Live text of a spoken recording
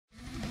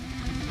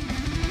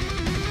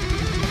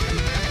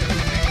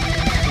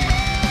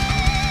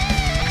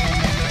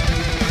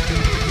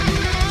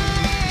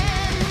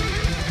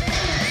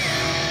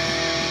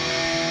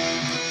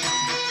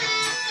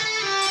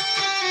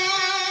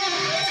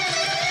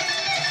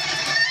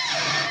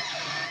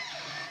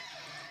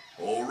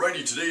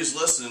Alrighty, today's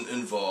lesson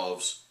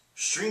involves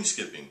string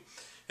skipping.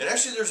 And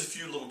actually there's a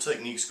few little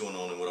techniques going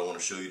on in what I want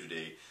to show you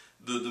today.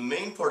 The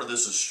main part of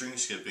this is string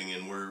skipping,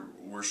 and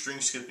we're string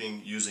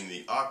skipping using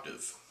the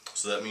octave.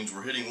 So that means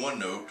we're hitting one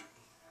note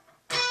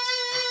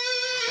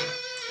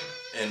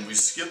and we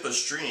skip a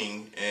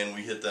string and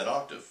we hit that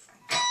octave.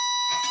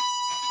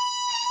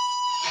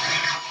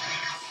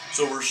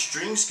 So we're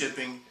string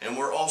skipping and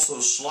we're also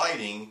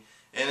sliding,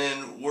 and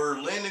then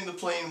we're landing the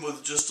plane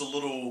with just a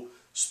little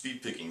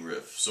speed picking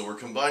riff. So we're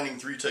combining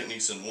three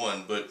techniques in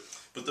one, but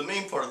the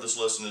main part of this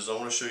lesson is I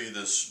want to show you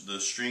the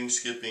string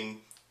skipping,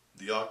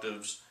 the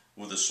octaves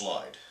with a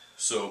slide.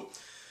 So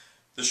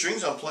the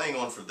strings I'm playing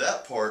on for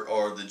that part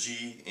are the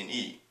G and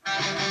E. We'll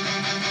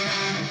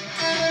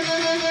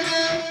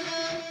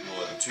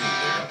add a tune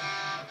there.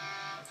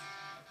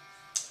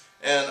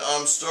 And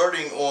I'm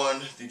starting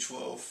on the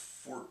 12,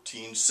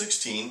 14,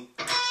 16,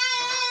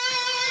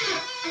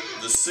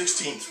 the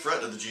 16th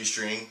fret of the G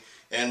string,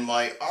 and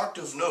my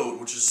octave note,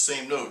 which is the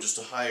same note, just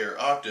a higher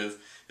octave,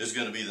 is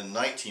going to be the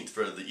 19th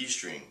fret of the E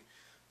string.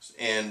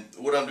 And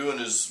what I'm doing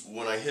is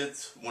when I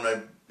hit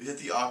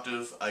the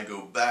octave, I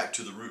go back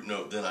to the root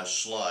note, then I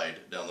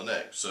slide down the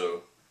neck.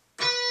 So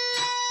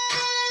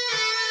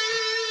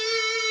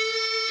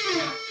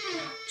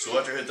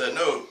after I hit that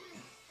note,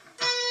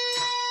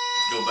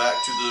 go back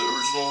to the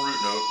original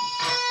root note,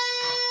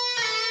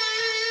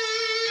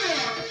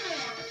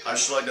 I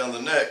slide down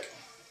the neck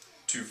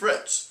 2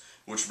 frets,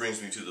 which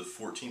brings me to the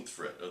 14th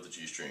fret of the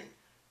G string.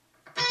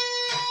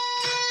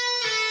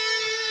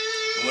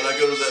 And when I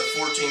go to that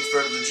 14th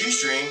fret of the G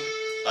string,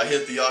 I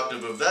hit the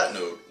octave of that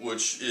note,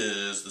 which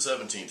is the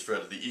 17th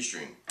fret of the E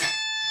string.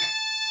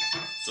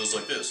 So it's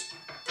like this.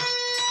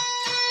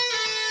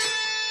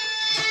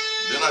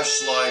 Then I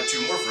slide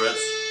 2 more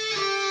frets,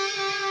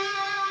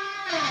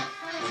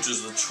 which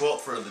is the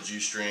 12th fret of the G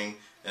string,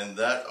 and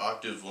that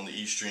octave on the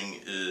E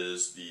string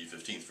is the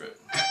 15th fret.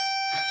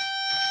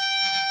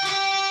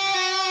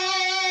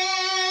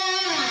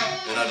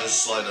 And I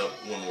just slide up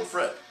 1 more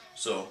fret.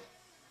 So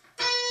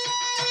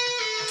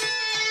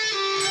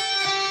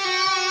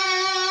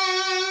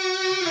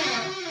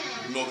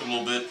milk it a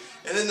little bit,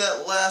 and then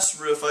that last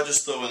riff I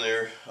just throw in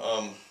there.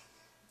 I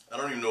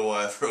don't even know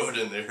why I throw it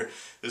in there.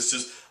 It's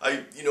just,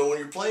 when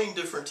you're playing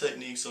different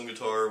techniques on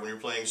guitar, when you're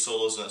playing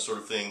solos and that sort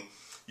of thing,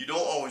 you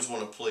don't always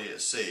want to play it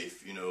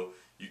safe. You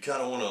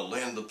kind of want to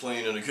land the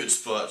plane in a good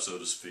spot, so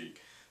to speak.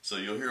 So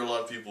you'll hear a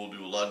lot of people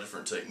do a lot of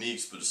different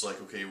techniques, but it's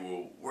like, okay,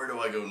 well, where do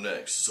I go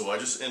next? So I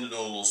just ended on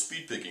a little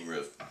speed picking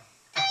riff.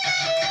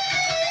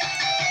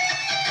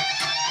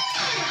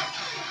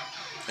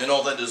 And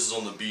all that is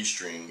on the B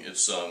string.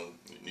 It's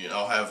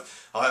I'll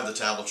have the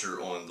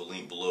tablature on the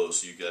link below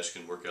so you guys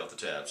can work out the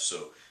tabs.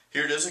 So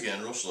here it is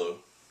again, real slow.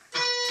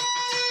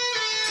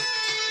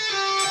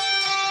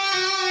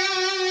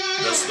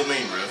 That's the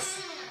main riff.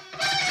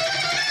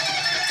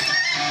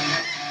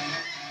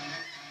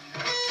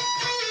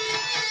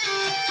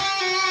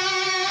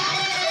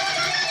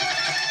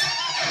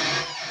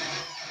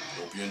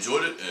 Hope you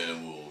enjoyed it,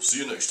 and we'll see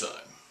you next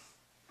time.